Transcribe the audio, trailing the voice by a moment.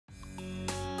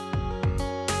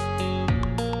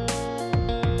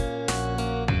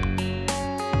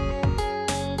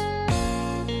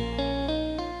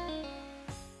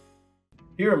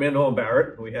Here at Mandelbaum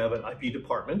Barrett, we have an IP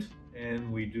department,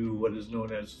 and we do what is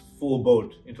known as full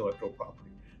boat intellectual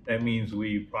property. That means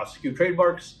we prosecute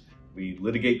trademarks, we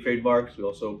litigate trademarks, we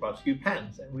also prosecute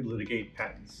patents, and we litigate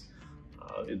patents.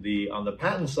 On the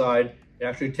patent side, it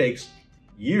actually takes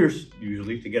years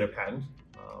usually to get a patent,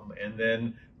 and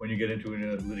then when you get into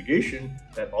litigation,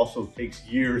 that also takes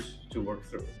years to work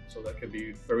through. So that can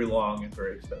be very long and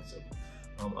very expensive.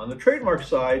 On the trademark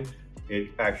side, it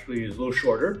actually is a little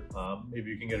shorter.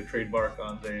 Maybe you can get a trademark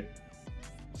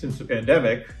since the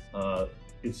pandemic,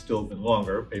 it's still been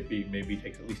longer. Maybe it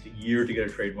takes at least a year to get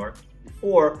a trademark.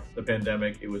 Before the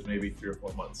pandemic, it was maybe 3 or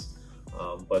 4 months.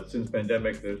 But since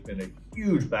pandemic, there's been a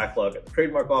huge backlog at the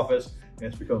trademark office, and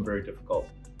it's become very difficult,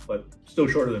 but still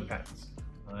shorter than patents.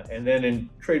 And then in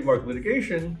trademark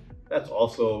litigation, that's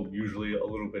also usually a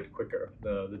little bit quicker.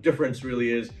 The difference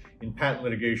really is in patent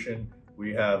litigation,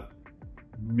 we have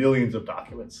millions of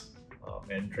documents,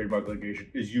 and trademark litigation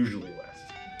is usually less.